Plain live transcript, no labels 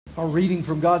Our reading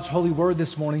from God's holy word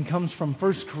this morning comes from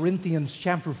 1 Corinthians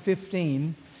chapter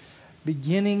 15,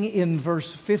 beginning in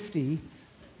verse 50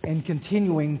 and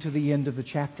continuing to the end of the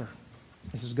chapter.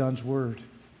 This is God's word.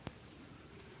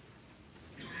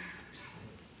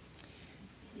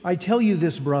 I tell you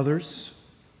this, brothers,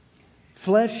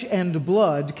 flesh and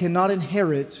blood cannot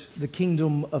inherit the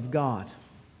kingdom of God,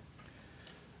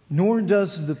 nor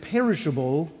does the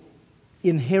perishable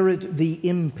inherit the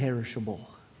imperishable.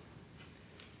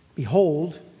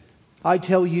 Behold, I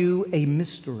tell you a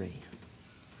mystery.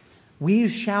 We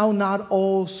shall not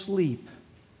all sleep,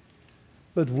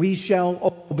 but we shall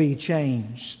all be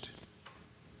changed.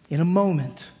 In a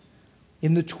moment,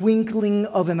 in the twinkling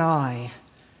of an eye,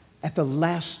 at the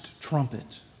last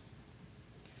trumpet.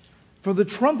 For the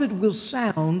trumpet will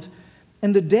sound,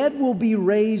 and the dead will be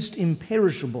raised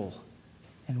imperishable,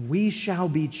 and we shall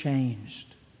be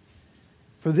changed.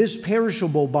 For this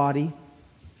perishable body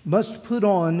must put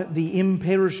on the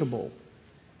imperishable,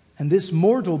 and this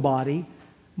mortal body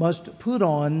must put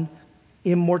on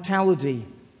immortality.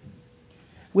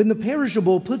 When the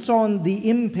perishable puts on the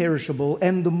imperishable,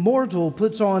 and the mortal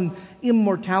puts on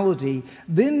immortality,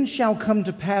 then shall come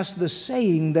to pass the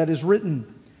saying that is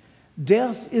written,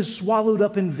 Death is swallowed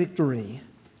up in victory.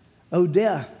 O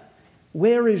death,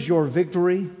 where is your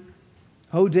victory?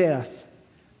 O death,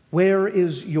 where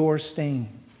is your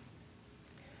sting?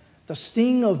 The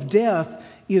sting of death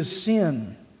is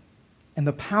sin, and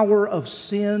the power of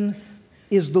sin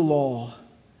is the law.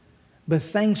 But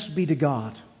thanks be to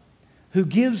God, who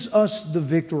gives us the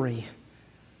victory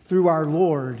through our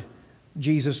Lord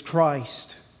Jesus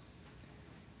Christ.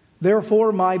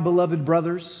 Therefore, my beloved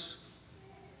brothers,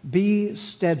 be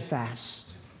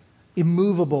steadfast,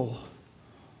 immovable,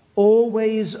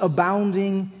 always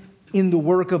abounding in the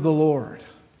work of the Lord,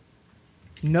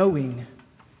 knowing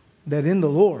that in the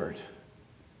Lord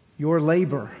your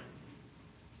labor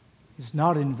is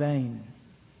not in vain.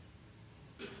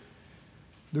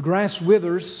 The grass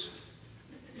withers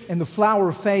and the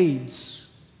flower fades,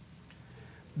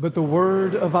 but the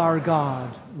word of our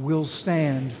God will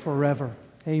stand forever.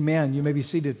 Amen. You may be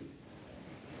seated.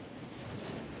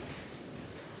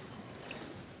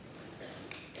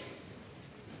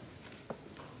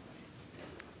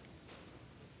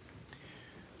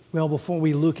 Well, before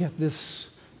we look at this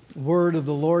word of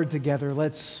the Lord together,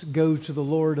 let's go to the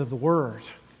Lord of the Word.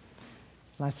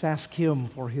 Let's ask Him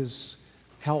for His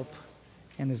help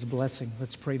and His blessing.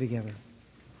 Let's pray together.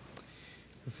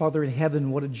 Father in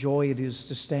heaven, what a joy it is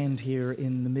to stand here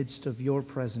in the midst of your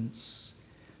presence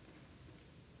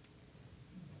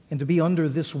and to be under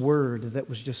this word that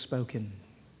was just spoken.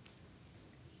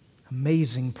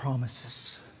 Amazing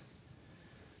promises,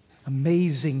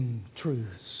 amazing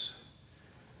truths.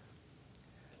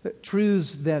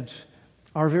 Truths that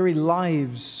our very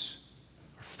lives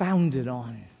are founded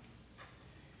on.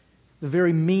 The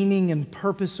very meaning and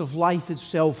purpose of life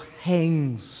itself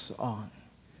hangs on.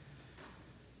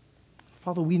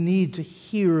 Father, we need to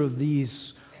hear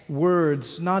these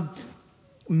words, not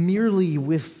merely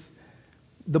with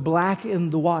the black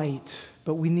and the white,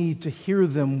 but we need to hear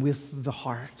them with the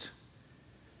heart.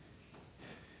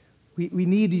 We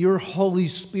need your Holy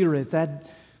Spirit, that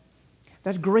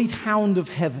great hound of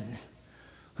heaven,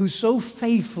 who so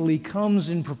faithfully comes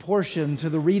in proportion to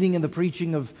the reading and the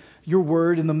preaching of your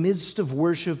word in the midst of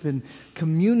worship and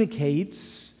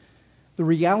communicates the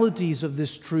realities of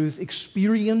this truth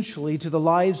experientially to the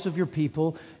lives of your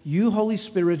people. You, Holy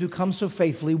Spirit, who come so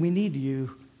faithfully, we need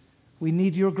you. We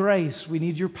need your grace. We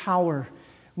need your power.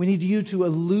 We need you to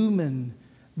illumine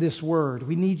this word.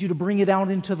 We need you to bring it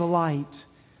out into the light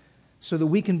so that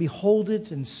we can behold it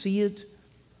and see it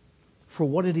for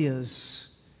what it is,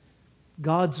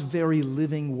 God's very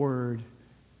living word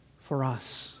for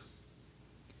us.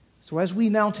 So as we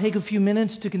now take a few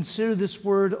minutes to consider this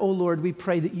word, O Lord, we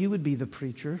pray that you would be the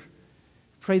preacher.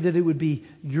 Pray that it would be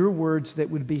your words that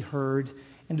would be heard,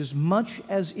 and as much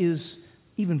as is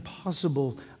even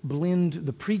possible, blend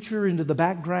the preacher into the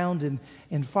background,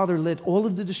 and Father, let all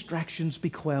of the distractions be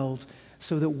quelled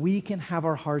so that we can have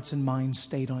our hearts and minds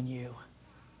stayed on you.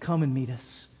 Come and meet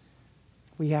us.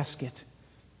 We ask it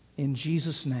in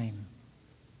Jesus' name.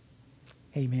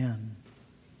 Amen.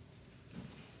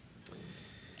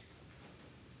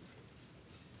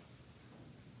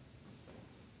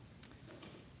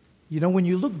 You know, when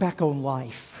you look back on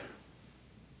life,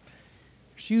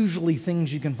 there's usually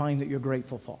things you can find that you're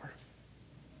grateful for.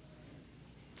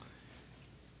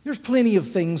 There's plenty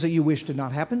of things that you wish had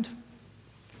not happened.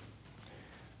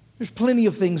 There's plenty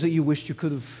of things that you wished you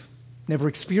could have never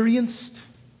experienced.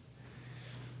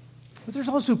 But there's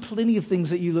also plenty of things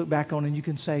that you look back on and you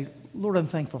can say, Lord, I'm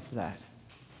thankful for that.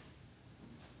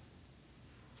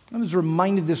 I was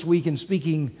reminded this week in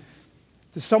speaking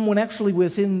to someone actually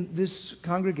within this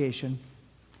congregation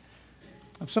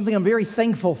of something I'm very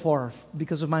thankful for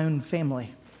because of my own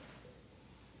family.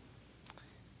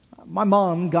 My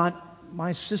mom got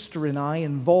my sister and I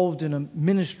involved in a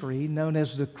ministry known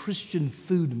as the Christian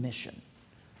Food Mission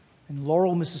in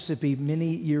Laurel, Mississippi,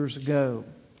 many years ago.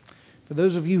 For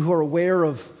those of you who are aware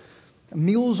of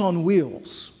Meals on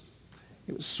Wheels,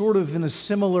 it was sort of in a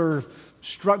similar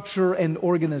structure and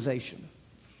organization.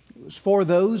 It was for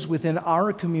those within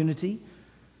our community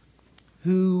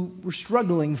who were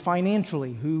struggling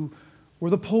financially, who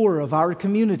were the poor of our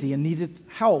community and needed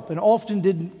help, and often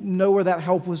didn't know where that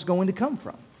help was going to come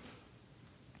from.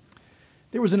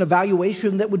 There was an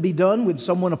evaluation that would be done when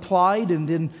someone applied, and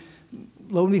then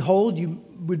lo and behold, you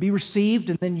would be received,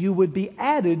 and then you would be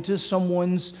added to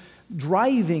someone's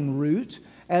driving route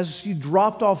as you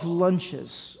dropped off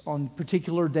lunches on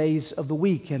particular days of the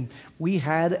week. And we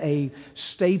had a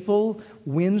staple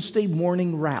Wednesday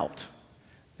morning route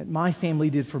that my family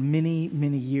did for many,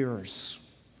 many years.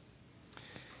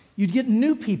 You'd get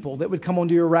new people that would come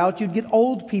onto your route. You'd get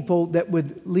old people that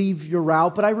would leave your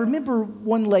route. But I remember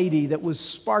one lady that was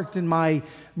sparked in my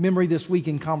memory this week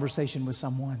in conversation with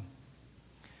someone.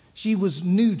 She was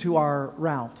new to our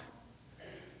route.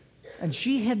 And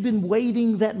she had been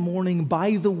waiting that morning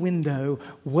by the window,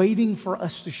 waiting for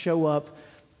us to show up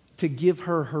to give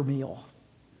her her meal.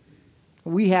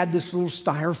 We had this little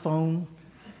styrofoam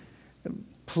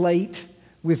plate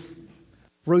with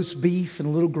roast beef and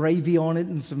a little gravy on it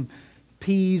and some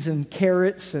peas and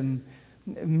carrots and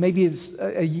maybe it's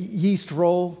a yeast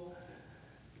roll.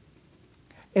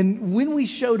 And when we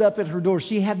showed up at her door,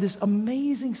 she had this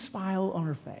amazing smile on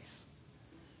her face.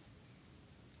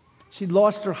 She'd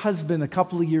lost her husband a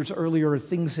couple of years earlier.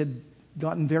 Things had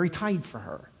gotten very tight for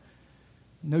her.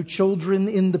 No children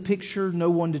in the picture, no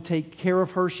one to take care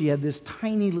of her. She had this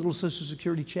tiny little Social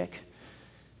Security check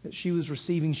that she was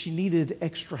receiving. She needed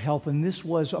extra help, and this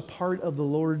was a part of the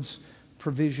Lord's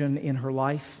provision in her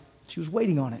life. She was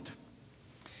waiting on it.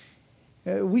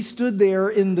 We stood there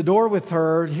in the door with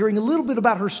her, hearing a little bit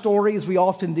about her story, as we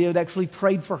often did, actually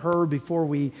prayed for her before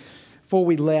we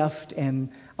left, and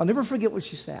I'll never forget what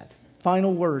she said.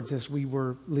 Final words as we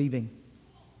were leaving.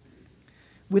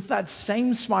 With that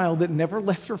same smile that never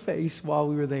left her face while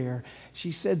we were there,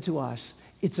 she said to us,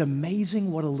 "It's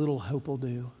amazing what a little hope will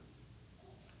do."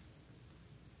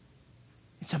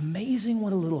 It's amazing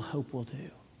what a little hope will do.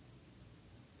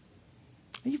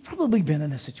 You've probably been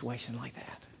in a situation like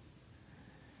that.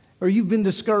 Or you've been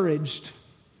discouraged.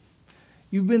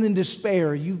 You've been in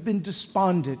despair. You've been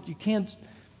despondent. You can't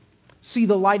see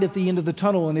the light at the end of the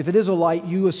tunnel, and if it is a light,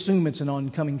 you assume it's an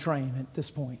oncoming train at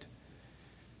this point.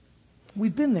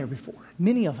 We've been there before,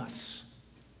 many of us.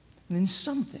 And then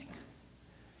something,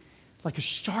 like a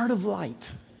shard of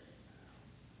light,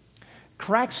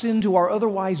 cracks into our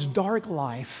otherwise dark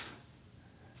life,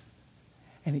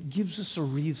 and it gives us a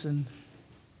reason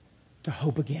to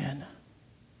hope again.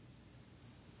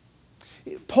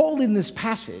 Paul, in this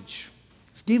passage,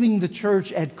 is giving the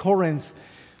church at Corinth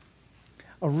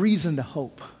a reason to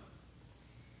hope.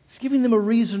 He's giving them a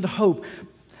reason to hope.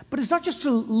 But it's not just a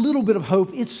little bit of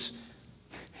hope, it's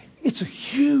a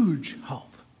huge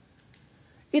hope.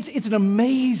 It's an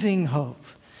amazing hope.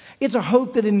 It's a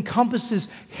hope that encompasses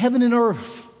heaven and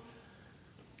earth.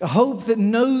 A hope that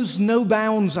knows no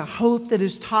bounds. A hope that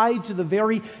is tied to the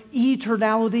very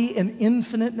eternality and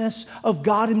infiniteness of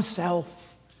God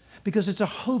Himself. Because it's a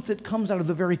hope that comes out of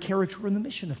the very character and the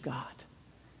mission of God.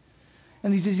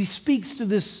 And as he speaks to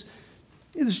this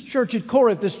church at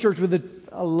Corinth, this church with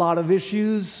a lot of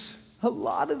issues,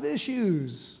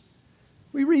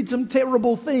 We read some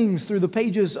terrible things through the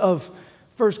pages of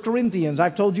 1 Corinthians.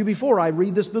 I've told you before, I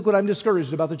read this book when I'm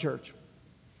discouraged about the church.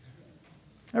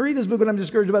 And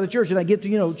I get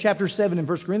to, chapter 7 in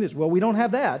 1 Corinthians. Well, we don't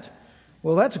have that.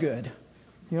 Well, that's good.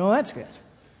 That's good.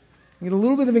 I get a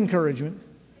little bit of encouragement.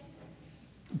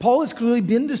 Paul has clearly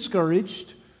been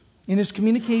discouraged in his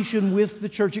communication with the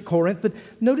church at Corinth, but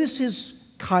notice his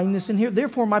kindness in here.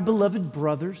 Therefore, my beloved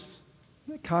brothers,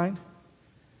 isn't that kind?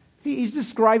 He's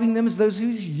describing them as those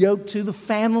who's yoked to the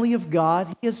family of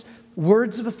God. He has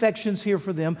words of affections here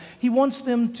for them. He wants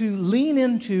them to lean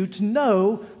into, to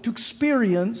know, to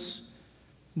experience,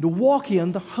 to walk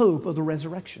in the hope of the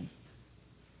resurrection.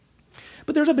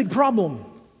 But there's a big problem.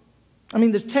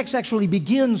 The text actually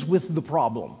begins with the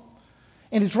problem.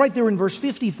 And it's right there in verse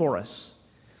 50 for us.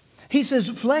 He says,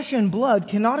 flesh and blood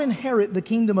cannot inherit the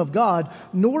kingdom of God,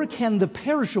 nor can the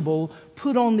perishable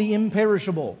put on the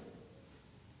imperishable.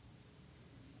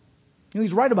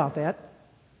 He's right about that.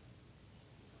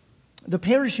 The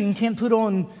perishing can't put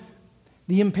on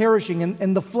the imperishing,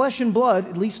 and the flesh and blood,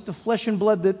 at least the flesh and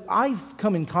blood that I've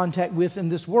come in contact with in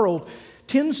this world,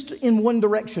 tends in one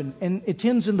direction, and it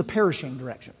tends in the perishing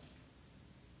direction.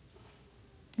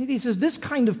 He says this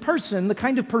kind of person, the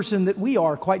kind of person that we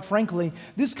are, quite frankly,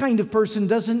 this kind of person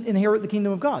doesn't inherit the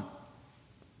kingdom of God.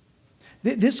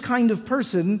 This kind of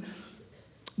person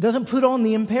doesn't put on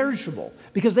the imperishable,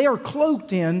 because they are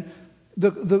cloaked in the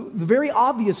very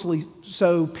obviously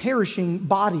so perishing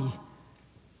body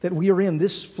that we are in,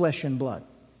 this flesh and blood.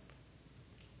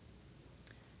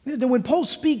 When Paul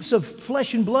speaks of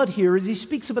flesh and blood here, as he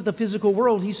speaks about the physical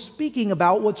world, he's speaking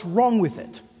about what's wrong with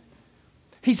it.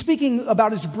 He's speaking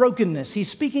about its brokenness.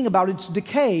 He's speaking about its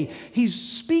decay. He's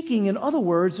speaking, in other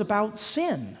words, about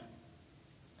sin.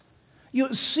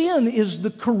 Sin is the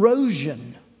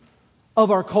corrosion of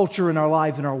our culture and our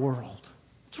life and our world.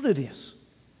 That's what it is.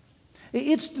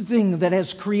 It's the thing that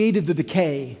has created the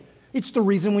decay. It's the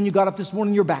reason when you got up this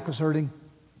morning your back was hurting.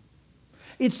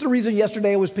 It's the reason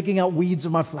yesterday I was picking out weeds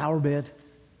in my flower bed.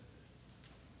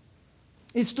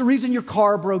 It's the reason your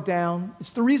car broke down.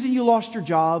 It's the reason you lost your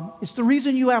job. It's the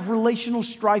reason you have relational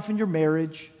strife in your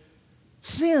marriage.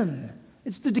 Sin.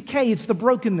 It's the decay. It's the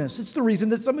brokenness. It's the reason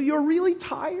that some of you are really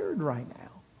tired right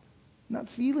now. Not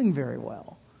feeling very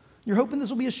well. You're hoping this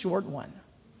will be a short one.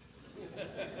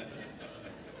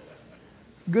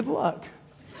 Good luck.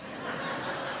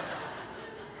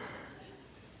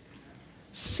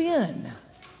 Sin.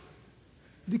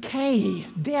 Decay.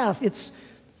 Death. It's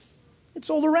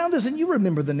all around us, and you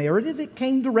remember the narrative. It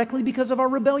came directly because of our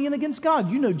rebellion against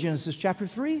God. You know Genesis chapter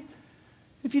 3.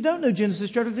 If you don't know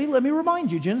Genesis chapter 3, let me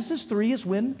remind you. Genesis 3 is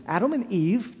when Adam and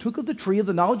Eve took of the tree of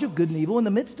the knowledge of good and evil in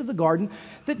the midst of the garden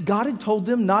that God had told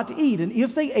them not to eat. And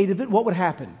if they ate of it, what would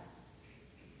happen?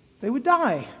 They would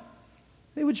die.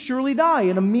 They would surely die.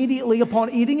 And immediately upon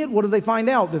eating it, what do they find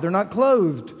out? That they're not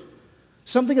clothed.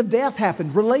 Something of death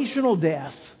happened, relational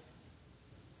death.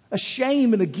 A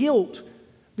shame and a guilt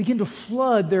begin to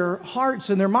flood their hearts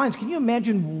and their minds. Can you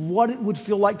imagine what it would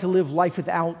feel like to live life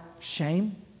without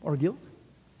shame or guilt?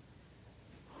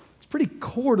 It's pretty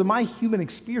core to my human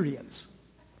experience.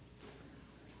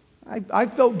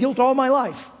 I've felt guilt all my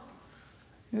life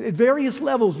at various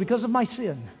levels because of my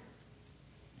sin.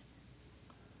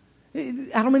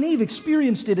 Adam and Eve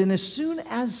experienced it, and as soon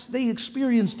as they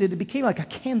experienced it, it became like a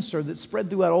cancer that spread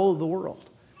throughout all of the world.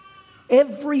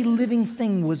 Every living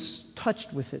thing was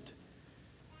touched with it.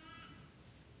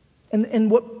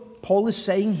 And what Paul is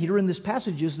saying here in this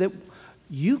passage is that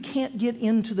you can't get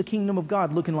into the kingdom of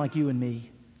God looking like you and me.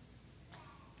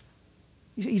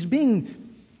 He's being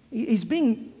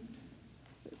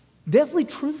deathly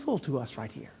truthful to us right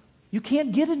here. You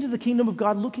can't get into the kingdom of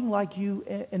God looking like you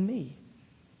and me.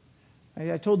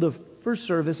 I told the first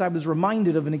service, I was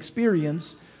reminded of an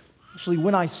experience, actually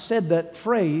when I said that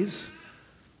phrase,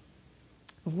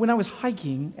 when I was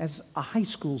hiking as a high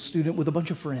school student with a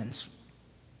bunch of friends.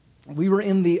 We were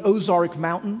in the Ozark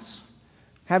Mountains,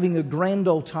 having a grand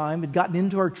old time. Had gotten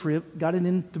into our trip, gotten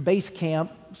into base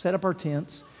camp, set up our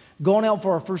tents, gone out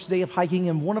for our first day of hiking,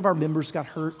 and one of our members got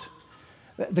hurt.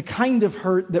 The kind of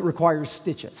hurt that requires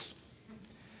stitches.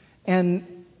 And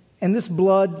this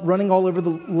blood running all over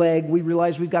the leg, we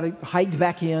realized we've got to hike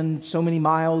back in so many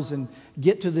miles and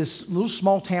get to this little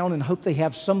small town and hope they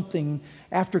have something,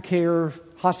 aftercare,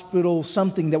 hospital,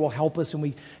 something that will help us. And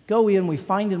we go in, we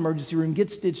find an emergency room,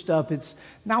 get stitched up. It's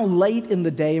now late in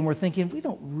the day, and we're thinking, we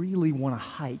don't really want to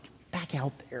hike back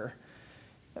out there.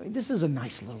 I mean, this is a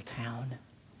nice little town.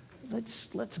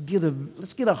 Let's get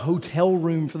a hotel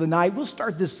room for the night. We'll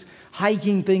start this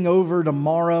hiking thing over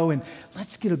tomorrow, and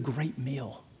let's get a great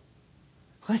meal.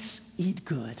 Let's eat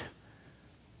good.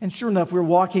 And sure enough, we're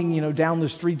walking, down the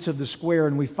streets of the square,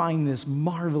 and we find this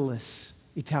marvelous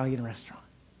Italian restaurant.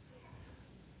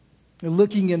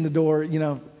 Looking in the door,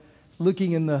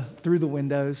 looking through the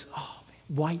windows,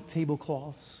 white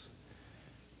tablecloths,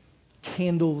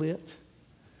 candle lit,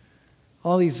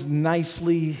 all these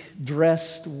nicely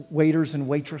dressed waiters and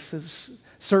waitresses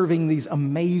serving these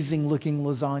amazing looking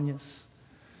lasagnas.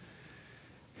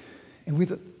 And we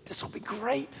thought, this will be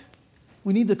great.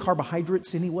 We need the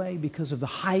carbohydrates anyway because of the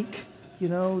hike,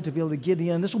 to be able to get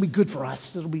in. This will be good for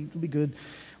us. It'll be good.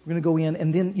 We're going to go in,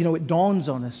 and then, it dawns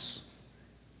on us.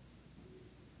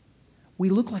 We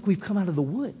look like we've come out of the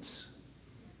woods.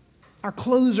 Our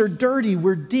clothes are dirty.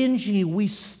 We're dingy. We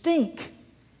stink.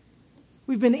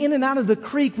 We've been in and out of the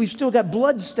creek. We've still got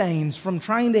blood stains from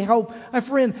trying to help a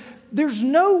friend. There's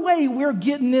no way we're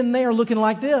getting in there looking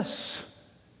like this.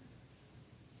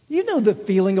 You know the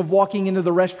feeling of walking into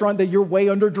the restaurant that you're way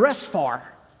underdressed for.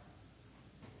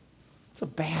 It's a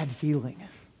bad feeling.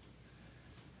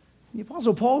 The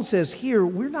Apostle Paul says here,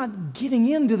 we're not getting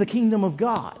into the kingdom of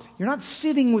God. You're not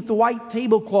sitting with the white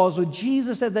tablecloths with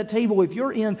Jesus at that table if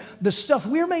you're in the stuff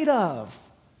we're made of,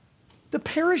 the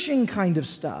perishing kind of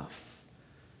stuff.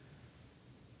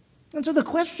 And so the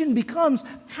question becomes,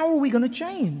 how are we going to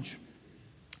change?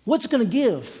 What's going to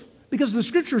give? Because the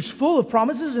Scripture is full of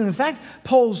promises, and in fact,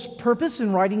 Paul's purpose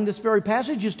in writing this very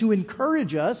passage is to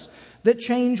encourage us that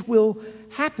change will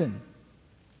happen.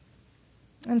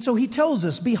 And so he tells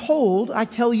us, behold, I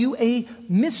tell you a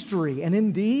mystery. And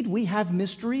indeed, we have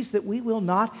mysteries that we will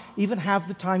not even have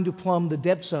the time to plumb the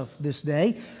depths of this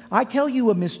day. I tell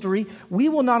you a mystery. We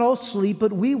will not all sleep,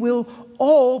 but we will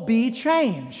all be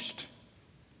changed.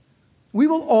 We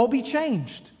will all be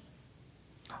changed.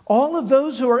 All of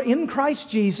those who are in Christ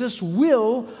Jesus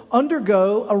will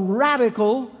undergo a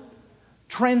radical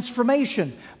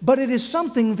transformation. But it is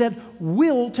something that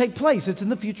will take place. It's in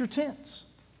the future tense.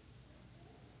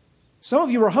 Some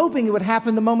of you were hoping it would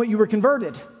happen the moment you were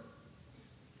converted.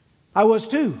 I was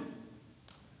too.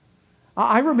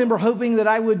 I remember hoping that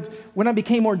when I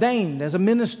became ordained as a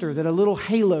minister, that a little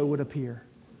halo would appear.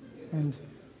 And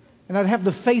I'd have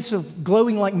the face of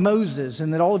glowing like Moses,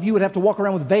 and that all of you would have to walk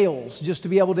around with veils just to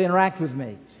be able to interact with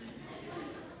me.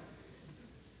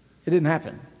 It didn't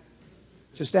happen.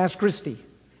 Just ask Christy.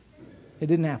 It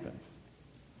didn't happen.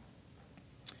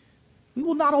 We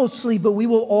will not all sleep, but we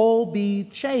will all be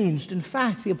changed. In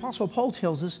fact, the Apostle Paul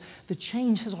tells us the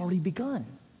change has already begun.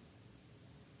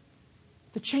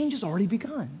 The change has already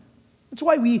begun. That's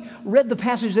why we read the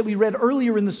passage that we read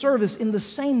earlier in the service in the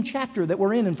same chapter that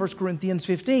we're in 1 Corinthians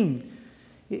 15.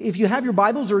 If you have your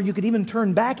Bibles, or you could even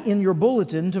turn back in your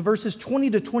bulletin to verses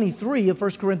 20 to 23 of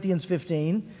 1 Corinthians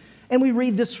 15, and we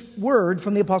read this word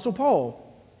from the Apostle Paul.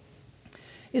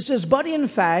 It says, but in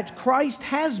fact, Christ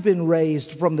has been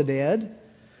raised from the dead,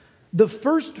 the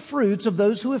first fruits of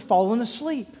those who have fallen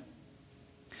asleep.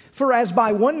 For as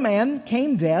by one man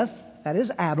came death, that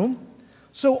is Adam,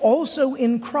 so also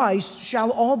in Christ shall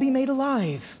all be made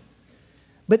alive.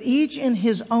 But each in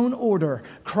his own order,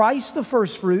 Christ the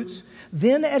firstfruits,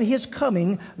 then at his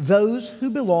coming, those who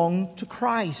belong to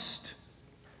Christ.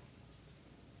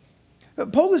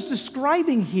 Paul is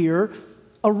describing here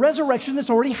a resurrection that's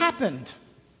already happened.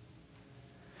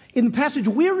 In the passage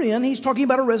we're in, he's talking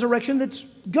about a resurrection that's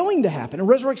going to happen, a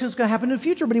resurrection that's going to happen in the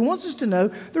future. But he wants us to know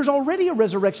there's already a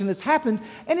resurrection that's happened,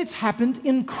 and it's happened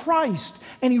in Christ.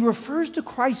 And he refers to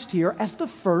Christ here as the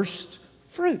first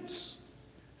fruits.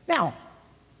 Now,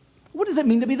 what does it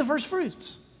mean to be the first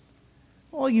fruits?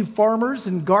 All you farmers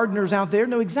and gardeners out there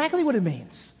know exactly what it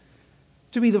means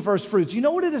to be the first fruits. You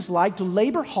know what it is like to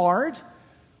labor hard,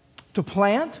 to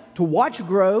plant, to watch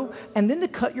grow, and then to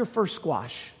cut your first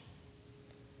squash.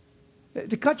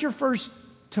 To cut your first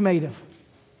tomato.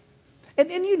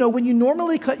 And you know, when you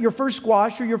normally cut your first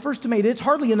squash or your first tomato, it's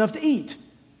hardly enough to eat.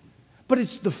 But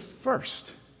it's the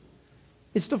first.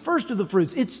 It's the first of the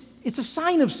fruits. It's a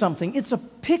sign of something. It's a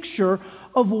picture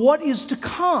of what is to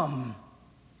come.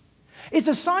 It's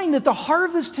a sign that the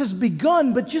harvest has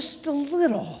begun, but just a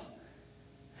little.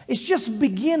 It's just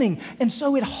beginning. And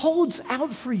so it holds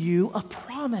out for you a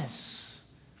promise.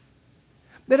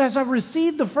 That as I've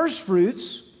received the first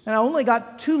fruits, and I only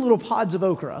got 2 little pods of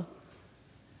okra,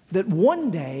 that one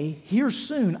day, here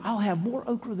soon, I'll have more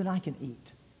okra than I can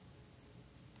eat.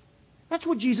 That's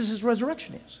what Jesus'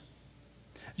 resurrection is.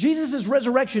 Jesus'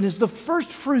 resurrection is the first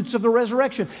fruits of the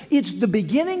resurrection. It's the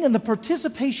beginning and the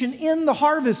participation in the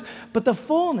harvest, but the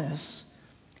fullness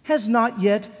has not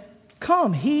yet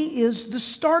come. He is the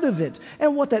start of it.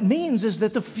 And what that means is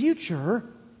that the future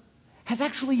has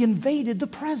actually invaded the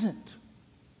present.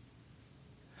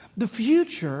 The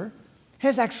future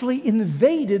has actually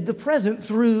invaded the present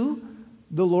through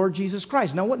the Lord Jesus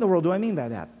Christ. Now, what in the world do I mean by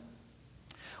that?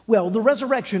 Well, the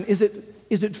resurrection, is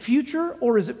it future,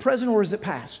 or is it present, or is it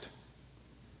past?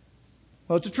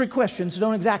 Well, it's a trick question, so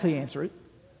don't exactly answer it.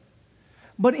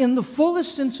 But in the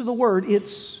fullest sense of the word,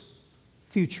 it's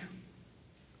future.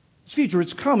 It's future.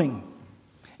 It's coming.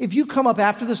 If you come up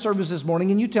after the service this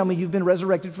morning and you tell me you've been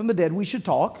resurrected from the dead, we should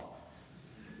talk.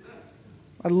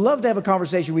 I'd love to have a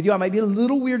conversation with you. I might be a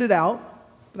little weirded out,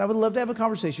 but I would love to have a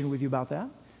conversation with you about that.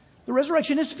 The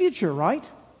resurrection is future, right?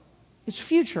 It's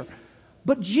future.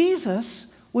 But Jesus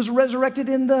was resurrected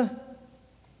in the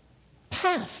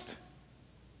past.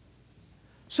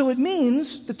 So it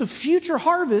means that the future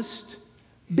harvest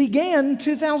began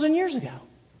 2,000 years ago.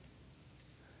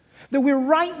 That we're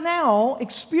right now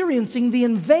experiencing the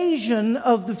invasion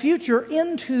of the future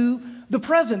into the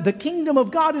present. The kingdom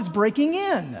of God is breaking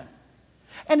in.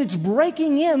 And it's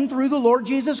breaking in through the Lord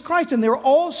Jesus Christ. And there are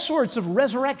all sorts of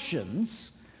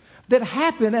resurrections that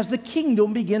happen as the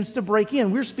kingdom begins to break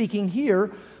in. We're speaking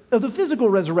here of the physical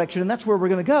resurrection, and that's where we're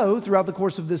going to go throughout the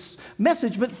course of this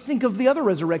message, but think of the other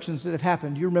resurrections that have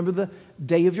happened. You remember the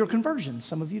day of your conversion.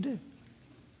 Some of you do.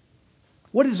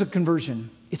 What is a conversion?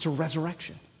 It's a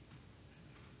resurrection.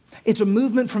 It's a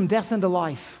movement from death into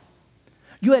life.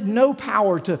 You had no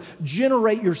power to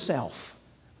generate yourself,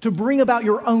 to bring about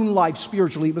your own life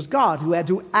spiritually. It was God who had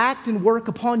to act and work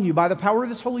upon you by the power of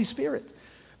His Holy Spirit.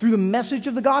 Through the message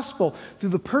of the gospel, through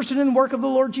the person and work of the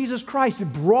Lord Jesus Christ,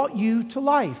 it brought you to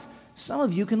life. Some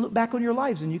of you can look back on your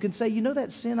lives and you can say, you know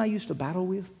that sin I used to battle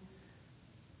with?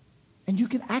 And you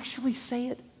can actually say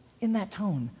it in that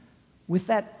tone with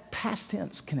that past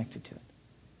tense connected to it.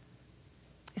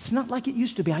 It's not like it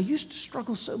used to be. I used to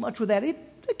struggle so much with that. It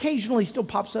occasionally still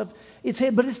pops up its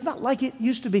head, but it's not like it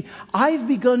used to be. I've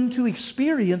begun to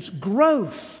experience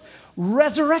growth,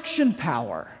 resurrection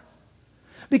power.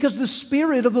 Because the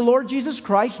Spirit of the Lord Jesus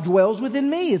Christ dwells within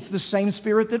me. It's the same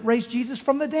Spirit that raised Jesus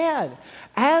from the dead.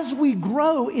 As we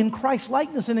grow in Christ's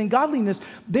likeness and in godliness,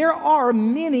 there are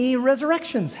many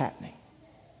resurrections happening.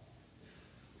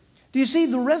 Do you see,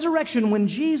 the resurrection, when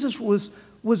Jesus was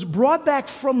brought back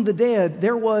from the dead,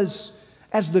 there was,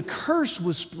 as the curse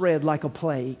was spread like a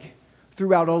plague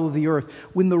throughout all of the earth,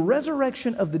 when the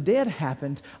resurrection of the dead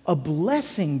happened, a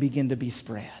blessing began to be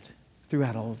spread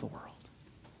throughout all of the world.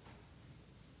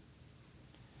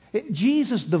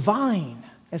 Jesus, the vine,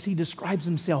 as He describes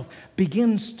Himself,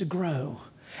 begins to grow.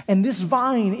 And this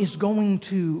vine is going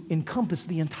to encompass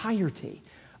the entirety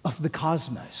of the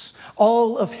cosmos.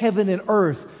 All of heaven and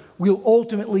earth will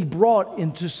ultimately be brought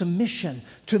into submission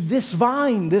to this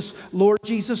vine, this Lord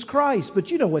Jesus Christ.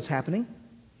 But you know what's happening.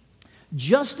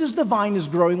 Just as the vine is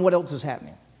growing, what else is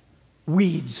happening?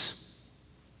 Weeds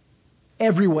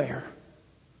everywhere.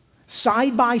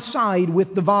 Side by side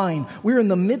with the vine. We're in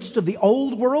the midst of the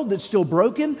old world that's still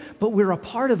broken, but we're a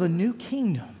part of a new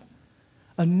kingdom,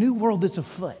 a new world that's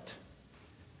afoot.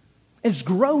 It's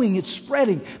growing, it's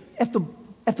spreading. At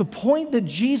the point that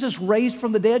Jesus raised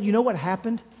from the dead, you know what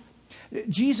happened?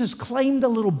 Jesus claimed a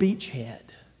little beachhead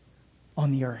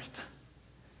on the earth.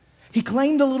 He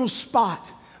claimed a little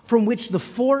spot from which the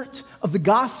fort of the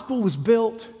gospel was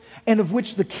built, and of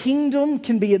which the kingdom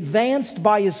can be advanced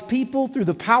by His people through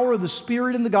the power of the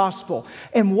Spirit and the gospel.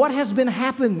 And what has been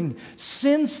happening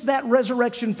since that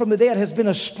resurrection from the dead has been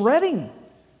a spreading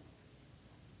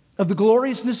of the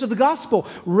gloriousness of the gospel.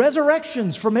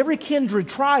 Resurrections from every kindred,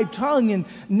 tribe, tongue, and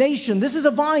nation. This is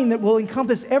a vine that will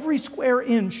encompass every square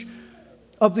inch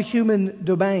of the human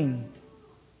domain.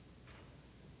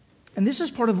 And this is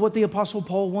part of what the Apostle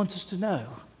Paul wants us to know,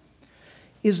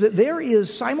 is that there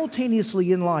is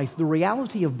simultaneously in life the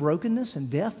reality of brokenness and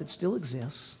death that still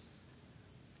exists,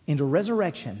 and a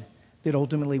resurrection that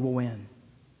ultimately will win.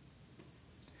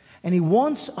 And He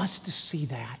wants us to see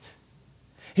that.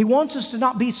 He wants us to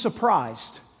not be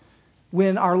surprised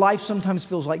when our life sometimes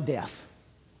feels like death,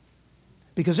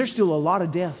 because there's still a lot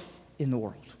of death in the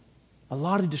world, a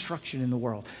lot of destruction in the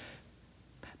world.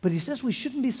 But He says we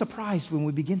shouldn't be surprised when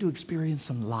we begin to experience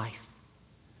some life.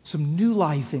 Some new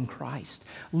life in Christ.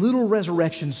 Little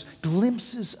resurrections,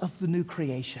 glimpses of the new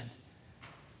creation.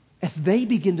 As they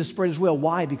begin to spread as well.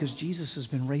 Why? Because Jesus has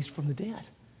been raised from the dead.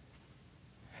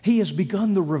 He has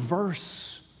begun the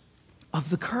reverse of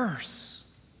the curse.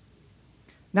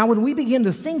 Now, when we begin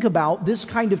to think about this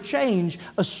kind of change,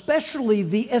 especially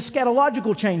the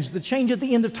eschatological change, the change at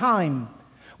the end of time,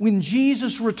 when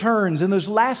Jesus returns in those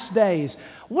last days,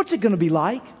 what's it going to be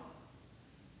like?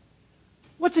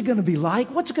 What's it going to be like?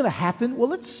 What's going to happen? Well,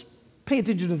 let's pay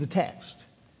attention to the text.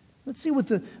 Let's see what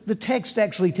the text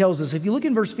actually tells us. If you look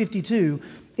in verse 52,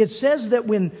 it says that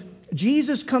when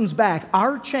Jesus comes back,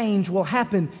 our change will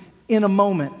happen in a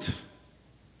moment,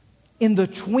 in the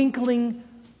twinkling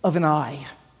of an eye.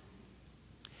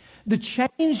 The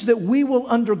change that we will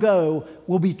undergo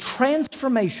will be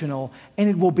transformational, and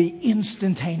it will be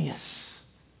instantaneous.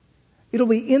 It'll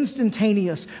be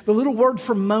instantaneous. The little word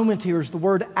for moment here is the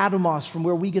word atomos, from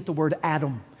where we get the word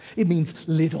atom. It means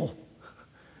little,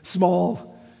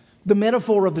 small. The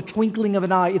metaphor of the twinkling of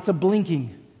an eye, it's a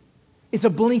blinking. It's a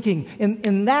blinking.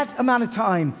 In that amount of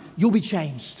time, you'll be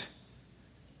changed.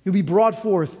 You'll be brought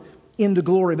forth into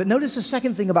glory. But notice the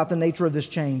second thing about the nature of this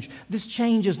change. This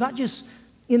change is not just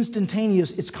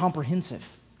instantaneous, it's comprehensive.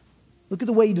 Look at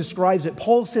the way he describes it.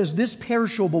 Paul says this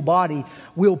perishable body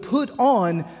will put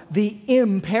on the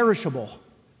imperishable.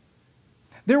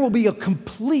 There will be a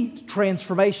complete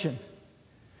transformation.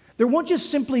 There won't just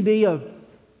simply be a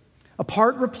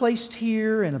part replaced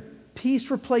here and a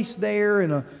piece replaced there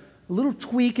and a little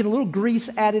tweak and a little grease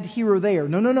added here or there.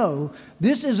 No.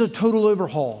 This is a total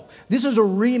overhaul. This is a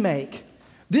remake.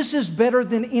 This is better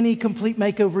than any complete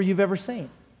makeover you've ever seen.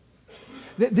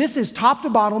 This is top to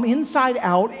bottom, inside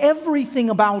out. Everything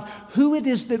about who it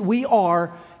is that we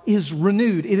are is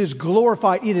renewed. It is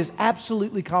glorified. It is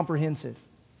absolutely comprehensive.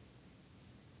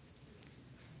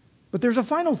 But there's a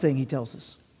final thing he tells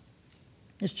us.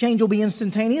 This change will be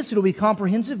instantaneous. It'll be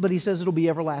comprehensive, but he says it'll be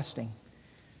everlasting.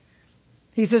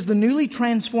 He says the newly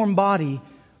transformed body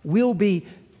will be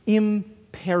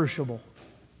imperishable.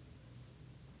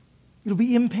 It'll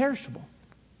be imperishable.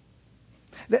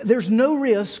 There's no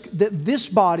risk that this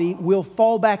body will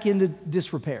fall back into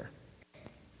disrepair.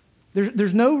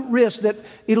 There's no risk that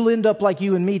it'll end up like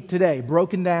you and me today,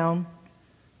 broken down,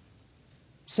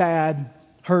 sad,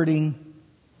 hurting,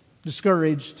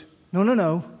 discouraged.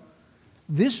 No.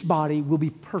 This body will be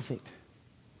perfect.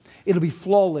 It'll be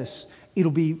flawless.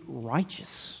 It'll be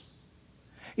righteous.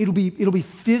 It'll be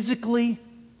physically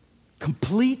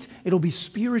complete. It'll be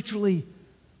spiritually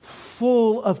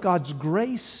full of God's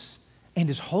grace and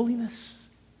His holiness.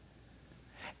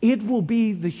 It will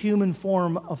be the human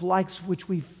form of likes which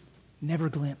we've never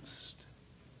glimpsed.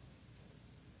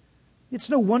 It's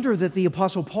no wonder that the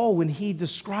Apostle Paul, when he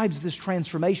describes this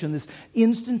transformation, this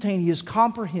instantaneous,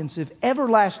 comprehensive,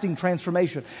 everlasting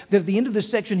transformation, that at the end of this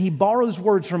section he borrows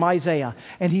words from Isaiah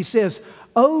and he says,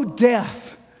 "O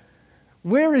death,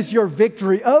 where is your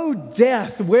victory? O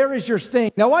death, where is your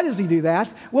sting?" Now, why does he do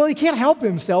that? Well, he can't help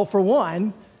himself, for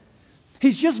one.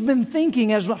 He's just been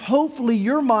thinking, as hopefully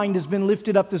your mind has been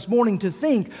lifted up this morning, to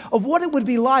think of what it would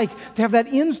be like to have that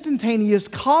instantaneous,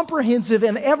 comprehensive,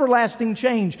 and everlasting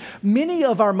change. Many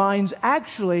of our minds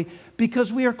actually,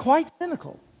 because we are quite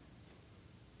cynical,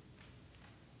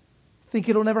 think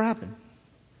it'll never happen.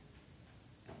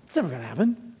 It's never going to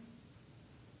happen.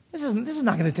 This is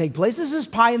not going to take place. This is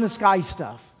pie in the sky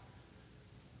stuff.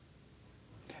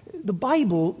 The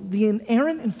Bible, the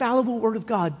inerrant, infallible Word of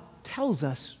God, tells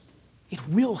us it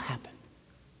will happen.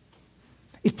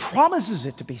 It promises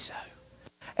it to be so.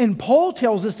 And Paul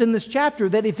tells us in this chapter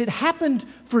that if it happened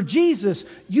for Jesus,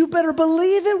 you better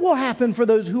believe it will happen for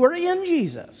those who are in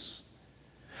Jesus.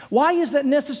 Why is that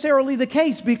necessarily the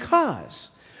case? Because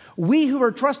we who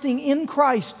are trusting in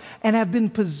Christ and have been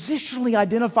positionally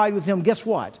identified with Him, guess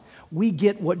what? We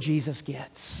get what Jesus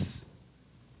gets.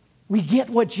 We get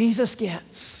what Jesus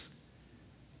gets.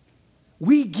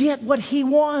 We get what He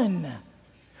won.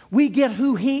 We get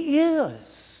who He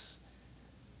is.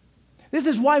 This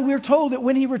is why we're told that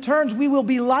when He returns, we will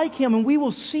be like Him and we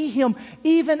will see Him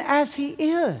even as He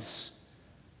is.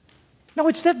 Now,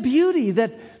 it's that beauty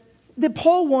that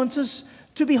Paul wants us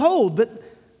to behold. But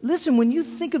listen, when you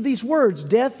think of these words,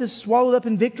 death is swallowed up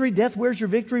in victory. Death, where's your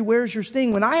victory? Where's your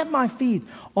sting? When I have my feet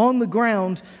on the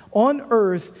ground, on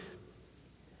earth,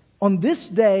 on this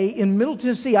day in Middle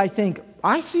Tennessee, I think,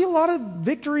 I see a lot of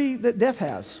victory that death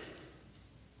has.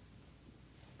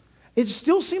 It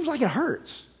still seems like it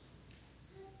hurts.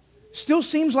 Still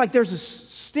seems like there's a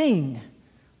sting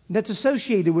that's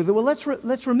associated with it. Well,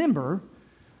 let's remember,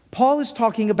 Paul is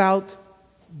talking about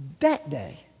that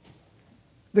day.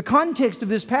 The context of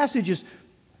this passage is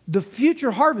the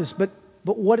future harvest, but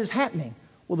what is happening?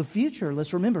 Well, the future,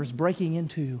 let's remember, is breaking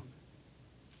into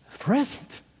the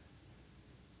present.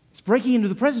 It's breaking into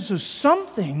the present, so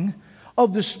something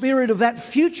of the spirit of that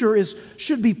future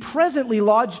should be presently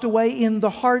lodged away in the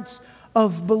hearts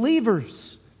of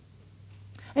believers.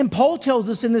 And Paul tells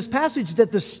us in this passage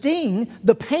that the sting,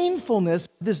 the painfulness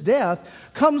of this death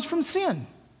comes from sin.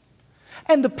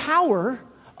 And the power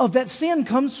of that sin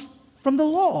comes from the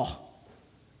law.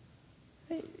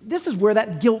 This is where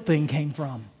that guilt thing came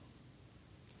from.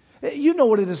 You know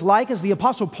what it is like, as the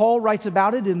Apostle Paul writes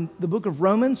about it in the book of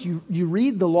Romans. You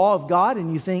read the law of God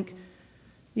and you think,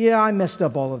 yeah, I messed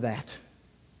up all of that.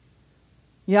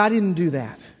 Yeah, I didn't do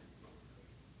that.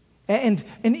 And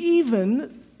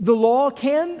even the law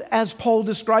can, as Paul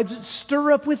describes it,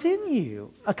 stir up within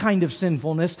you a kind of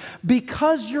sinfulness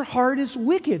because your heart is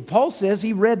wicked. Paul says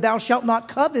he read, "Thou shalt not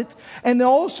covet," and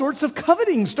all sorts of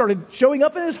coveting started showing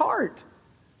up in his heart.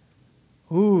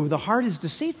 Ooh, the heart is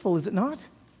deceitful, is it not?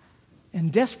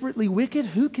 And desperately wicked.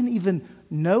 Who can even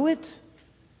know it?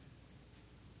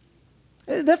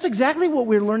 That's exactly what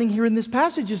we're learning here in this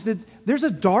passage, is that there's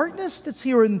a darkness that's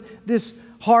here in this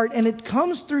heart, and it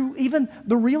comes through even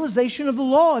the realization of the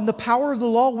law and the power of the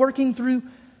law working through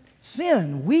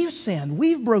sin. We've sinned.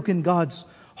 We've broken God's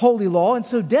holy law, and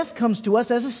so death comes to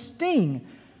us as a sting,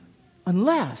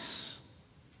 unless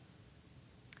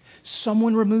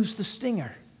someone removes the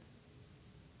stinger.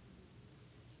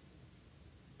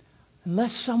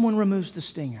 Unless someone removes the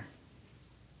stinger.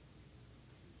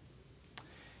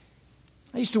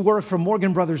 I used to work for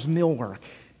Morgan Brothers Millwork.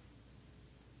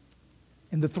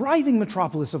 in the thriving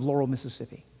metropolis of Laurel,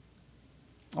 Mississippi.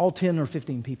 All 10 or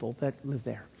 15 people that live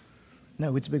there.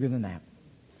 No, it's bigger than that.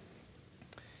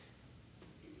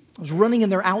 I was running in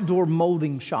their outdoor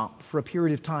molding shop for a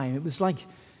period of time. It was like,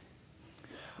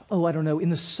 I don't know, in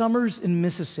the summers in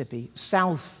Mississippi,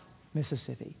 South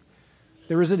Mississippi,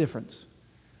 there is a difference.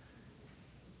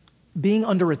 Being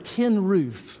under a tin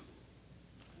roof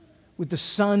with the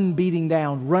sun beating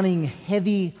down, running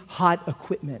heavy, hot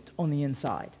equipment on the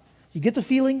inside. You get the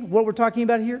feeling what we're talking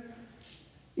about here?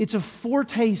 It's a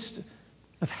foretaste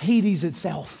of Hades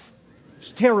itself.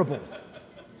 It's terrible.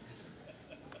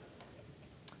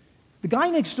 The guy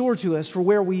next door to us, for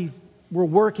where we were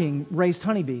working, raised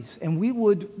honeybees. And we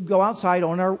would go outside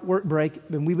on our work break,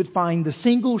 and we would find the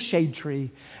single shade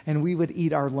tree, and we would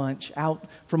eat our lunch out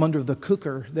from under the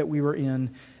cooker that we were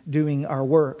in doing our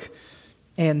work.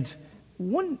 And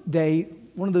one day,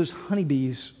 one of those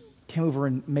honeybees came over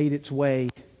and made its way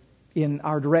in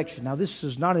our direction. Now, this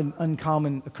is not an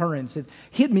uncommon occurrence. It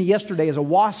hit me yesterday as a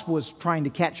wasp was trying to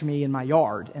catch me in my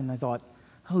yard. And I thought,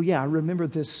 oh yeah, I remember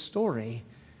this story.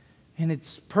 And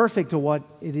it's perfect to what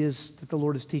it is that the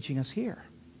Lord is teaching us here.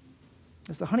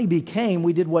 As the honeybee came,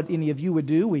 we did what any of you would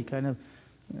do. We kind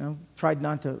of, tried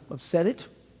not to upset it.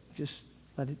 Just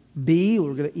let it be.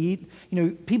 We're going to eat.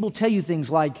 People tell you things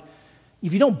like,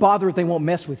 if you don't bother it, they won't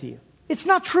mess with you. It's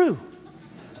not true.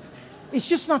 It's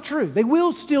just not true. They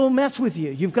will still mess with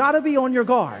you. You've got to be on your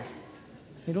guard.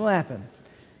 It'll happen.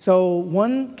 So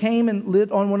one came and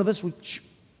lit on one of us. We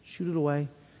shoot it away.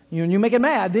 And you make it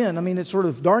mad then. It's sort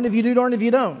of darned if you do, darned if you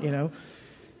don't,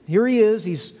 Here he is.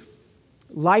 He's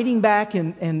lighting back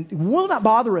and will not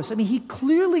bother us. He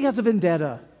clearly has a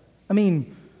vendetta.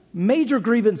 Major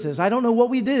grievances. I don't know what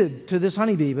we did to this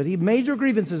honeybee, but he had major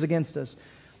grievances against us.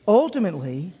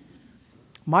 Ultimately,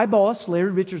 my boss,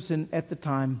 Larry Richardson, at the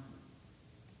time,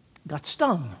 got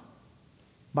stung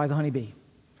by the honeybee.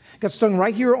 Got stung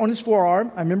right here on his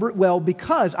forearm. I remember it well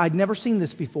because I'd never seen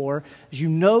this before. As you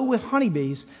know, with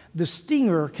honeybees, the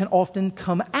stinger can often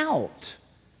come out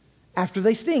after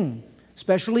they sting,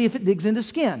 especially if it digs into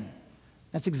skin.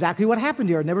 That's exactly what happened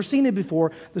here. I'd never seen it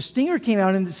before. The stinger came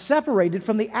out and it separated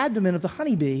from the abdomen of the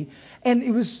honeybee, and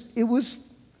it was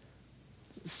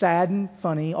sad and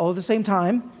funny all at the same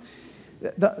time.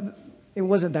 It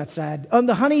wasn't that sad.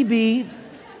 The honeybee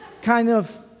kind of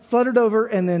fluttered over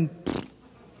and then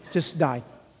just died.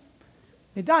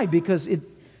 It died because it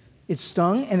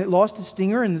stung and it lost its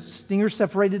stinger, and the stinger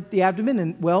separated the abdomen,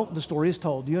 and, well, the story is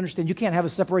told. Do you understand? You can't have a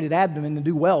separated abdomen and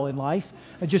do well in life.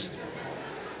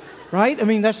 Right?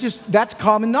 That's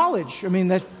common knowledge.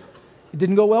 It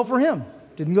didn't go well for him.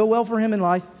 Didn't go well for him in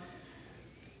life.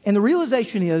 And the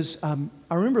realization is, I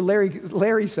remember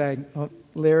Larry saying,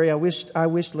 Larry, I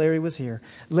wished Larry was here.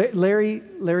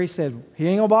 Larry said, he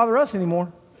ain't gonna bother us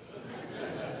anymore.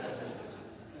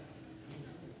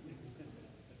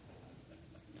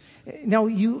 Now,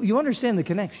 you understand the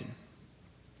connection.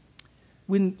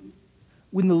 When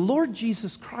the Lord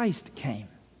Jesus Christ came,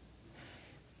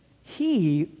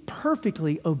 He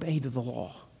perfectly obeyed the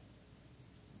law.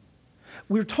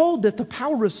 We're told that the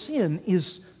power of sin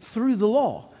is through the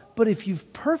law. But if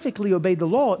you've perfectly obeyed the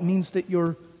law, it means that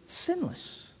you're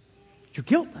sinless. You're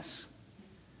guiltless.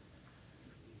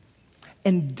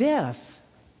 And death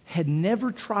had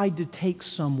never tried to take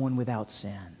someone without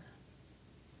sin.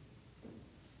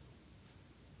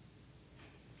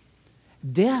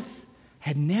 Death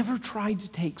had never tried to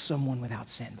take someone without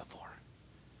sin before.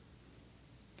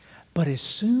 But as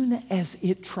soon as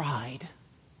it tried,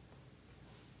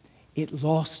 it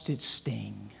lost its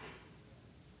sting.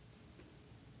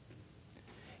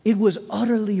 It was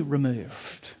utterly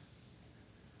removed.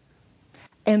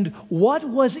 And what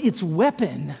was its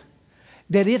weapon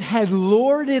that it had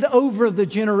lorded over the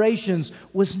generations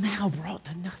was now brought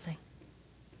to nothing.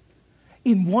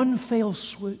 In one fell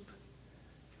swoop.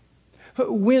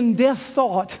 When death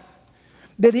thought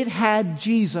that it had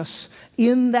Jesus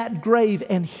in that grave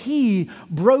and He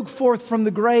broke forth from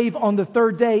the grave on the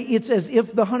third day, it's as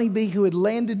if the honeybee who had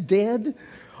landed dead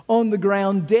on the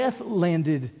ground, death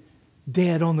landed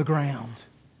dead on the ground.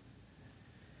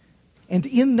 And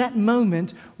in that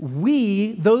moment,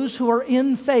 we, those who are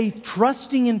in faith,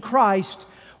 trusting in Christ,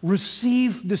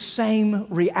 receive the same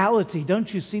reality.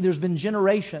 Don't you see? There's been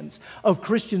generations of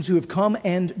Christians who have come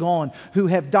and gone, who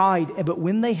have died, but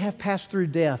when they have passed through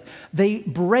death, they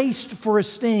braced for a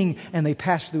sting and they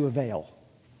passed through a veil.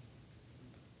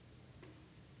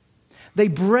 They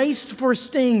braced for a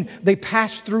sting, they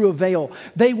passed through a veil.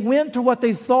 They went to what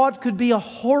they thought could be a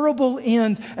horrible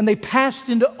end, and they passed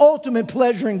into ultimate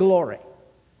pleasure and glory.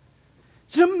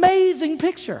 It's an amazing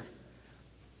picture.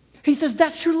 He says,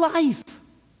 that's your life.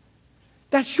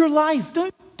 That's your life.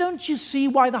 Don't you see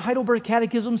why the Heidelberg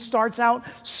Catechism starts out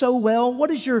so well? What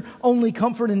is your only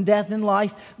comfort in death and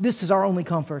life? This is our only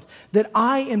comfort, that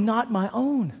I am not my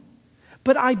own,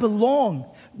 but I belong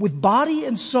with body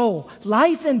and soul,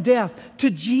 life and death, to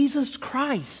Jesus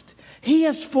Christ. He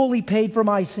has fully paid for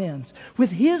my sins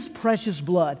with His precious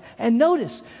blood. And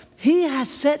notice, He has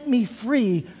set me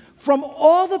free from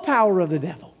all the power of the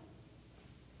devil.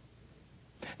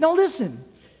 Now listen,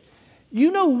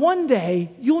 you know one day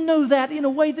you'll know that in a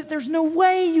way that there's no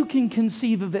way you can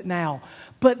conceive of it now.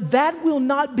 But that will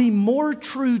not be more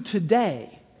true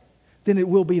today than it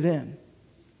will be then.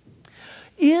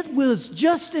 It was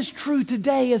just as true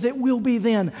today as it will be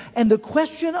then. And the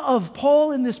question of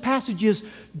Paul in this passage is,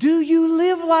 do you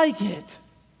live like it?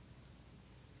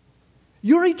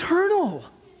 You're eternal.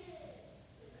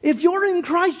 If you're in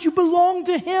Christ, you belong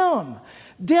to Him.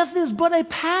 Death is but a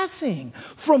passing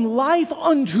from life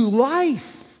unto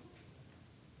life.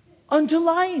 Unto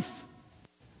life.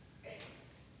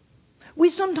 We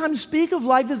sometimes speak of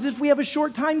life as if we have a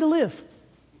short time to live.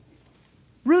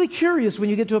 Really curious when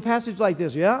you get to a passage like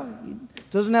this. Yeah, he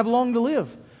doesn't have long to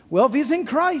live. Well, if he's in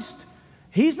Christ,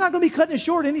 he's not going to be cutting it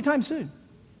short anytime soon.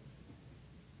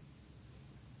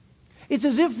 It's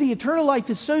as if the eternal life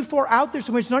is so far out there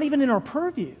somewhere, it's not even in our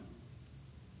purview.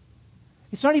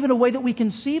 It's not even a way that we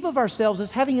conceive of ourselves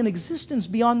as having an existence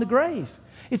beyond the grave.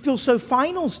 It feels so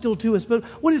final still to us. But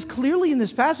what is clearly in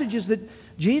this passage is that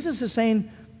Jesus is saying,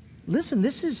 listen,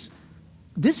 this is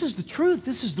the truth.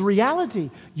 This is the reality.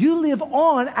 You live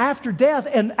on after death,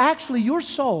 and actually your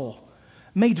soul,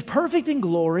 made perfect in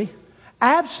glory,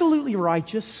 absolutely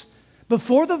righteous,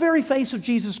 before the very face of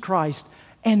Jesus Christ,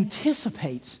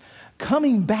 anticipates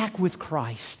coming back with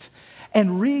Christ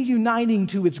and reuniting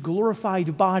to its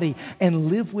glorified body and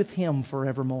live with Him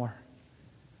forevermore.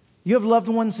 You have loved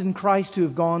ones in Christ who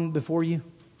have gone before you?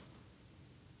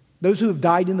 Those who have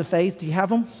died in the faith, do you have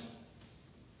them?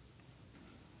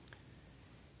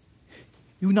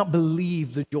 You would not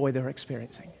believe the joy they're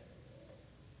experiencing.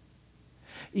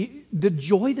 The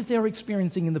joy that they're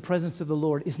experiencing in the presence of the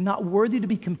Lord is not worthy to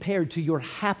be compared to your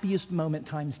happiest moment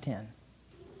times 10.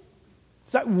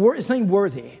 It's not even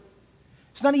worthy.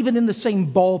 It's not even in the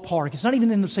same ballpark. It's not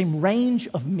even in the same range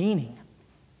of meaning.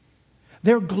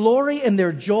 Their glory and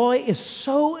their joy is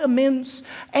so immense,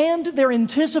 and their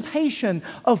anticipation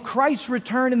of Christ's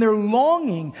return and their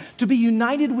longing to be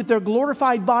united with their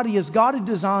glorified body as God had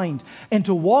designed and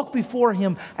to walk before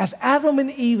Him as Adam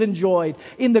and Eve enjoyed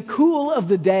in the cool of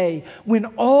the day when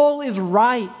all is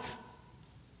right.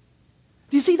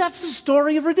 Do you see, that's the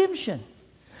story of redemption.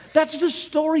 That's the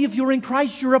story, if you're in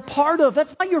Christ, you're a part of.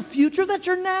 That's not your future, that's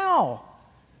your now.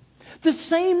 The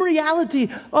same reality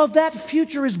of that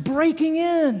future is breaking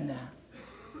in.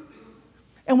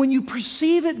 And when you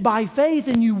perceive it by faith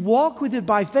and you walk with it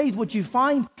by faith, what you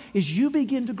find is you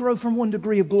begin to grow from one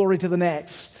degree of glory to the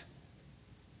next.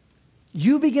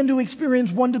 You begin to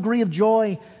experience one degree of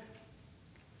joy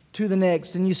to the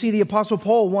next. And you see, the Apostle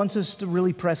Paul wants us to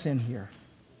really press in here.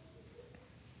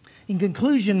 In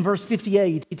conclusion, verse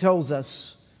 58, he tells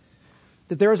us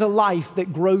that there is a life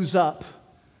that grows up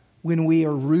when we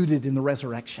are rooted in the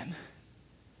resurrection.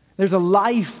 There's a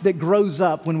life that grows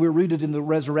up when we're rooted in the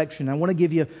resurrection. I want to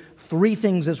give you 3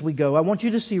 things as we go. I want you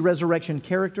to see resurrection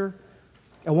character.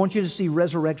 I want you to see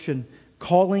resurrection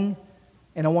calling.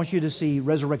 And I want you to see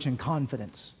resurrection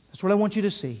confidence. That's what I want you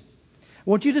to see. I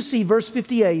want you to see verse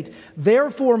 58.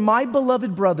 Therefore, my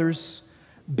beloved brothers,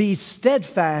 be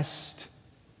steadfast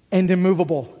and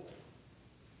immovable.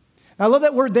 Now, I love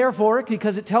that word therefore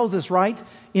because it tells us, right?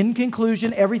 In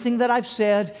conclusion, everything that I've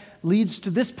said leads to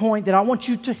this point that I want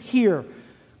you to hear.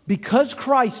 Because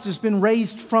Christ has been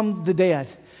raised from the dead,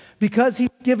 because He's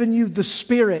given you the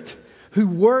Spirit who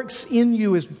works in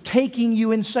you, is taking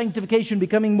you in sanctification,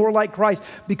 becoming more like Christ,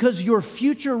 because your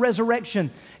future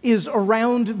resurrection is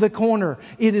around the corner.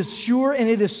 It is sure and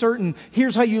it is certain.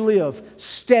 Here's how you live: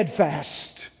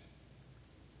 steadfast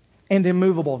and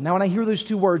immovable. Now, when I hear those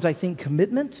 2 words, I think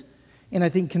commitment and I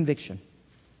think conviction.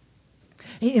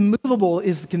 Immovable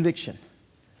is the conviction,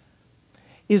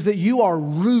 is that you are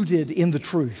rooted in the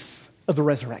truth of the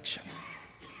resurrection.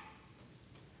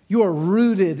 You are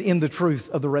rooted in the truth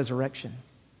of the resurrection.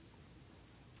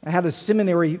 I had a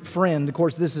seminary friend. Of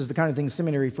course, this is the kind of thing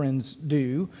seminary friends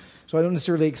do, so I don't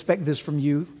necessarily expect this from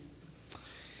you.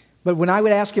 But when I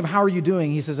would ask him, how are you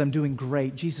doing? He says, I'm doing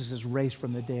great. Jesus is raised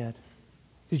from the dead.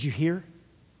 Did you hear?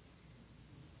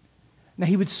 Now,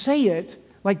 he would say it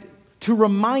like to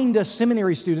remind us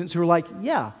seminary students who are like,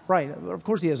 yeah, right, of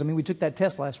course he is. I mean, we took that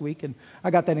test last week and I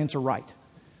got that answer right.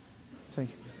 It's like,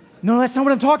 no, that's not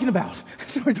what I'm talking about.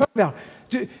 That's not what I'm talking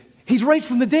about. He's raised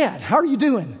from the dead. How are you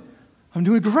doing? I'm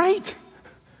doing great.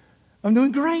 I'm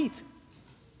doing great.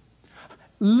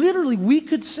 Literally, we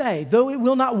could say, though it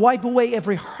will not wipe away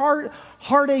every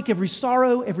heartache, every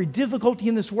sorrow, every difficulty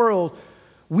in this world,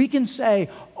 we can say,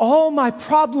 all my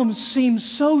problems seem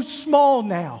so small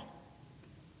now.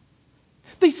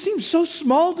 They seem so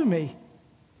small to me.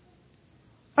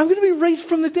 I'm going to be raised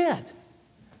from the dead.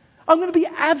 I'm going to be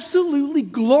absolutely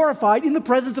glorified in the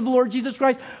presence of the Lord Jesus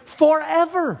Christ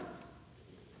forever.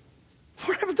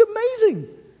 Forever. It's amazing.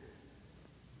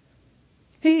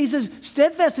 He says,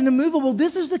 steadfast and immovable.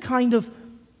 This is the kind of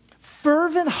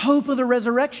fervent hope of the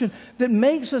resurrection that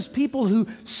makes us people who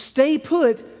stay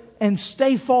put and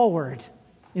stay forward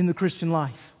in the Christian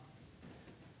life.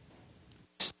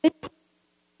 Stay put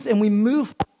and we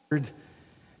move forward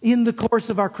in the course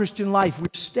of our Christian life. We're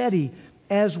steady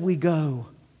as we go.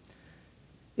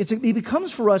 It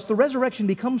becomes for us, the resurrection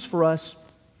becomes for us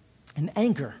an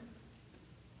anchor.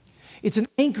 It's an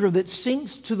anchor that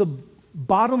sinks to the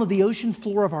bottom of the ocean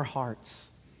floor of our hearts.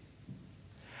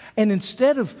 And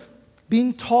instead of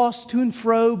being tossed to and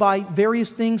fro by various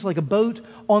things like a boat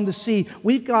on the sea,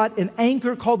 we've got an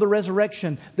anchor called the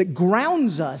resurrection that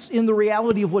grounds us in the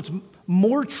reality of what's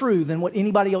more true than what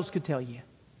anybody else could tell you.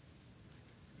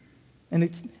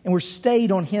 And we're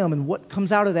stayed on Him, and what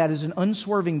comes out of that is an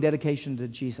unswerving dedication to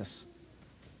Jesus.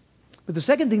 But the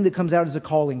second thing that comes out is a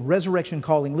calling, resurrection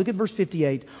calling. Look at verse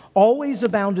 58. Always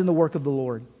abound in the work of the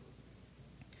Lord.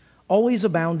 Always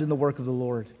abound in the work of the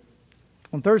Lord.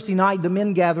 On Thursday night, the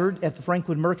men gathered at the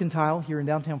Franklin Mercantile here in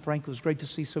downtown Franklin. It was great to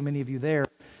see so many of you there.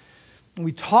 And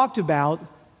we talked about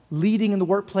leading in the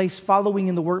workplace, following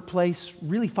in the workplace,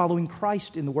 really following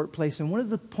Christ in the workplace. And one of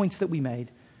the points that we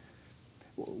made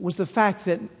was the fact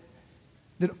that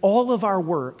all of our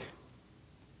work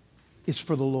is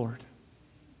for the Lord.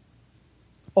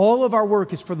 All of our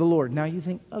work is for the Lord. Now you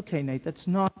think, okay, Nate, that's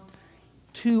not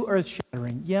too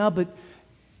earth-shattering. Yeah, but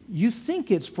you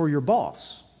think it's for your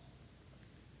boss.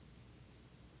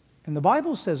 And the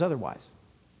Bible says otherwise.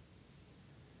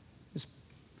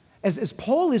 As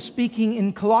Paul is speaking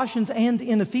in Colossians and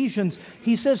in Ephesians,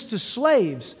 he says to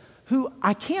slaves, who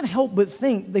I can't help but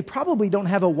think they probably don't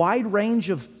have a wide range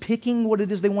of picking what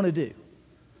it is they want to do.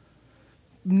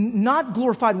 Not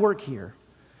glorified work here.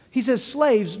 He says,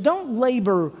 slaves, don't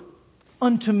labor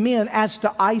unto men as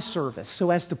to eye service, so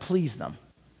as to please them.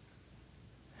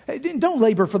 Don't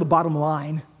labor for the bottom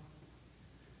line.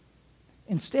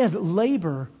 Instead,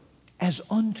 labor as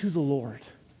unto the Lord.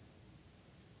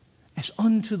 As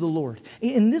unto the Lord.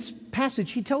 In this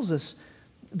passage, he tells us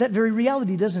that very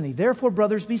reality, doesn't he? Therefore,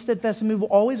 brothers, be steadfast and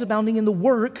immovable, always abounding in the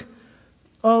work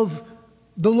of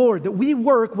the Lord. That we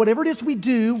work, whatever it is we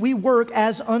do, we work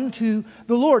as unto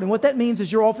the Lord. And what that means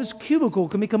is your office cubicle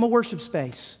can become a worship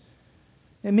space.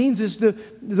 It means is the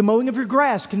mowing of your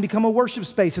grass can become a worship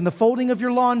space, and the folding of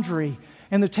your laundry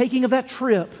and the taking of that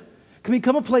trip can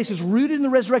become a place that's rooted in the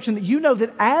resurrection, that you know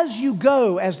that as you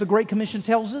go, as the Great Commission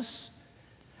tells us,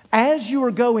 as you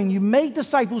are going, you make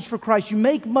disciples for Christ, you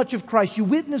make much of Christ, you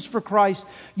witness for Christ,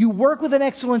 you work with an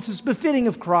excellence that's befitting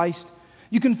of Christ,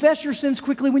 you confess your sins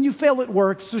quickly when you fail at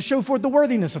work to show forth the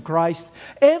worthiness of Christ.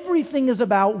 Everything is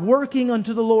about working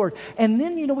unto the Lord. And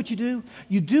then you know what you do?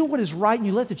 You do what is right and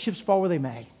you let the chips fall where they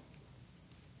may.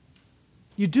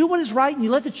 You do what is right and you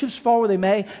let the chips fall where they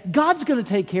may. God's going to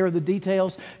take care of the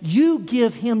details. You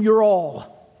give Him your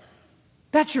all.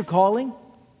 That's your calling.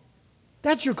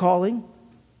 That's your calling.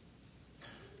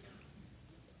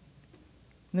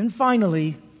 And then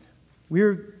finally,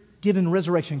 we're given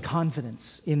resurrection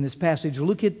confidence in this passage.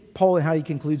 Look at Paul and how he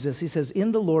concludes this. He says,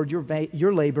 in the Lord your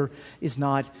labor is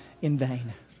not in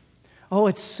vain. Oh,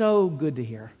 it's so good to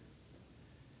hear.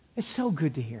 It's so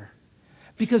good to hear.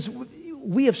 Because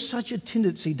we have such a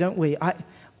tendency, don't we?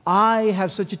 I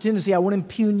have such a tendency, I won't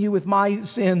impugn you with my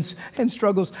sins and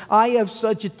struggles. I have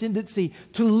such a tendency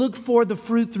to look for the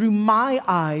fruit through my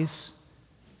eyes.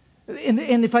 And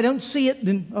if I don't see it,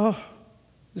 then,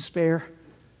 despair.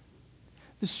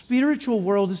 The spiritual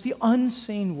world is the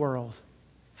unseen world.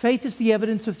 Faith is the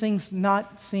evidence of things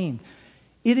not seen.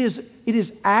 It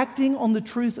is acting on the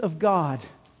truth of God.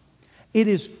 It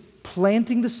is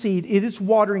planting the seed. It is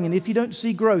watering. And if you don't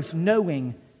see growth,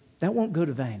 knowing that won't go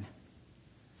to vain.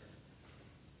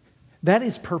 That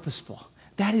is purposeful.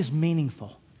 That is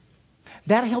meaningful.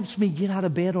 That helps me get out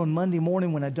of bed on Monday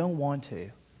morning when I don't want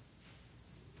to.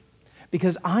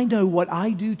 Because I know what I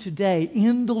do today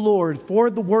in the Lord, for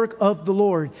the work of the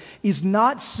Lord, is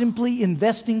not simply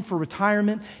investing for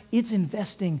retirement, it's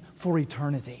investing for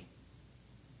eternity.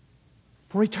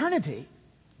 For eternity.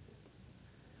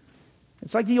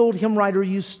 It's like the old hymn writer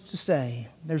used to say,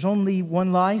 there's only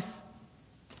one life,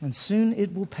 and soon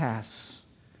it will pass.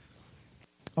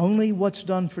 Only what's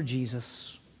done for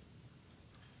Jesus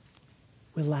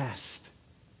will last.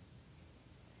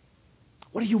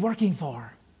 What are you working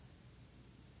for?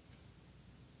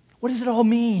 What does it all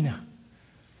mean?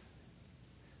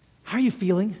 How are you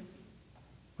feeling?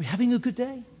 Are you having a good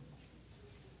day?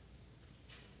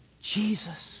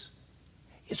 Jesus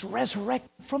is resurrected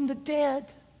from the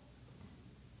dead.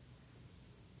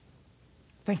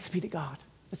 Thanks be to God.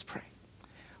 Let's pray.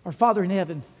 Our Father in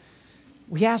heaven,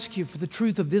 we ask you for the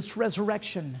truth of this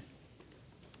resurrection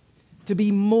to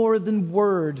be more than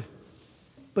word,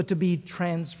 but to be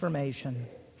transformation.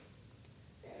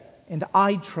 And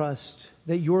I trust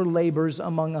that your labors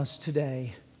among us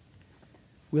today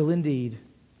will indeed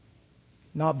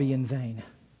not be in vain.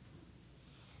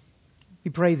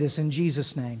 We pray this in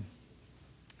Jesus' name.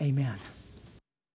 Amen.